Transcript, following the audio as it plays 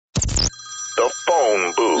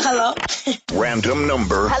phone booth. Hello? Random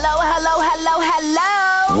number. Hello, hello, hello,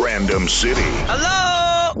 hello. Random city.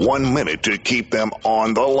 Hello? 1 minute to keep them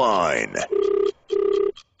on the line.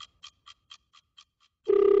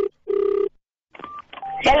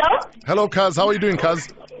 Hello? Hello, Kaz. How are you doing,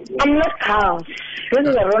 Kaz? I'm not Carl. This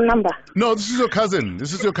is the wrong number. No, this is your cousin.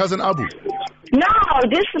 This is your cousin Abu. No,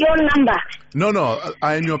 this is the wrong number. No,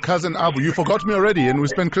 I am your cousin Abu. You forgot me already, and we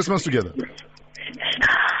spent Christmas together.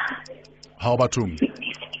 How about him?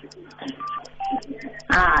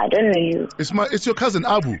 I don't know you. It's your cousin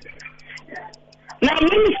Abu. My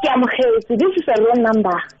name is Kiamukhesi. This is the wrong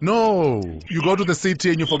number. No, you go to the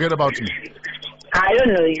city and you forget about me. I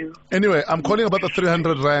don't know you. Anyway, I'm calling about the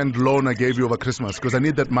 300 Rand loan I gave you over Christmas because I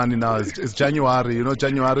need that money now. It's January. You know,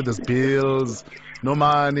 January, there's bills, no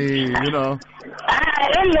money, you know. I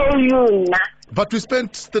don't know you. But we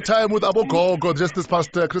spent the time with Abu Gogo just this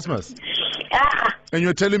past Christmas. Ah, And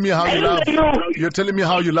you're telling me how you love. You're telling me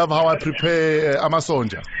how you love how I prepare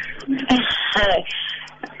amasonja.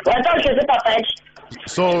 what else is it, Papa?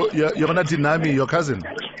 So you're gonna deny me, your cousin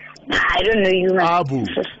I don't know you, man. Abu.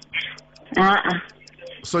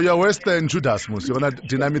 So you're worse than Judas, Mus. You're gonna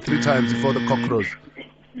deny me 3 times before the cock crows.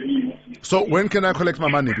 So when can I collect my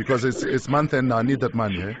money? Because it's month end now. I need that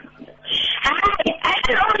money. Eh? I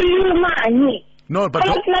don't know you, man. No, but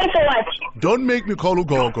Come for what? don't make me call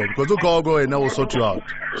Ugogo because Ugogo and I will sort you out.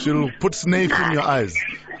 She'll put snake in your eyes.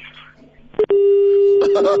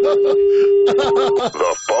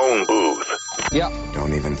 The phone booth. Yeah.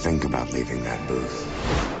 Don't even think about leaving that booth.